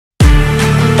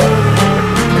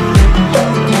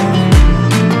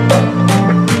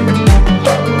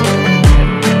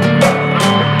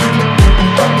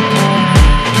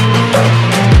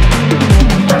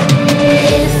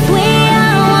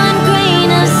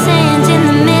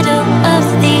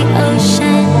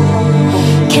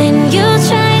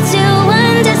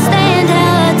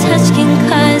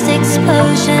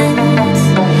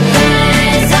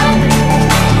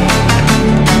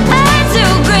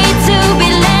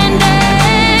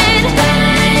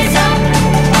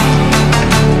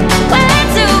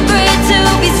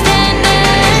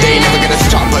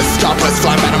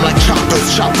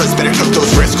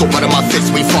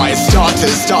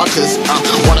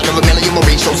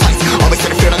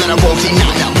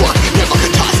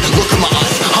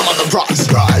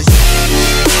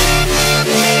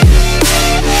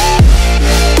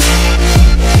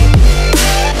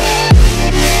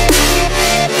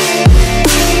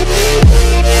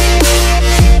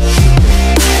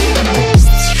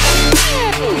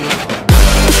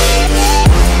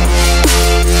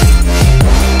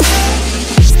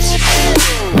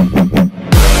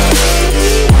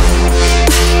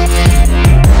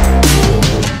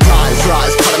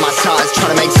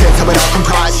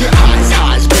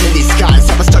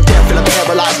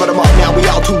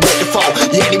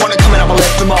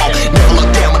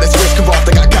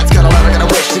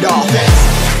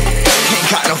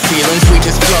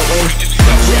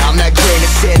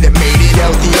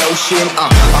motion. A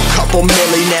couple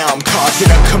milli now, I'm causing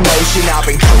a commotion. I've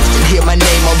been coasting, hear my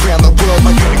name around the world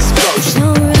like an explosion.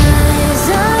 So rise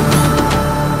up,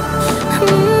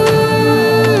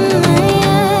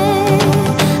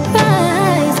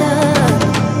 rise up.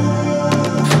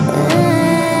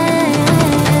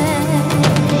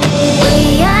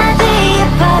 We are the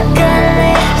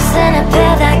apocalypse, and a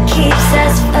pill that keeps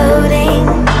us floating.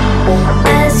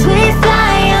 As we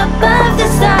fly above the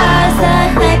stars, the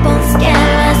hype won't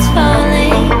scare us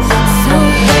falling. So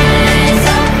rise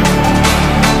up.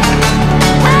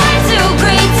 I'm too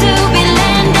great to be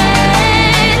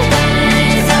landed.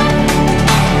 Rise up.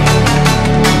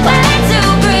 Way too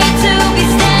great to be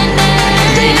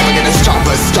standing. They ain't never gonna stop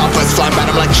us, flying by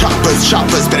them like choppers.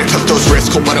 Better tuck those wrists,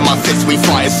 cold blood in my fists, we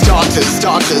fire starters.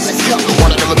 Let's go.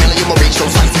 One out of a million will reach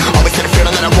those heights. Always had a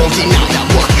feeling that I won't deny that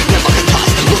work. Never could toss.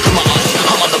 Look at my eyes,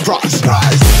 I'm on the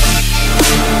rise.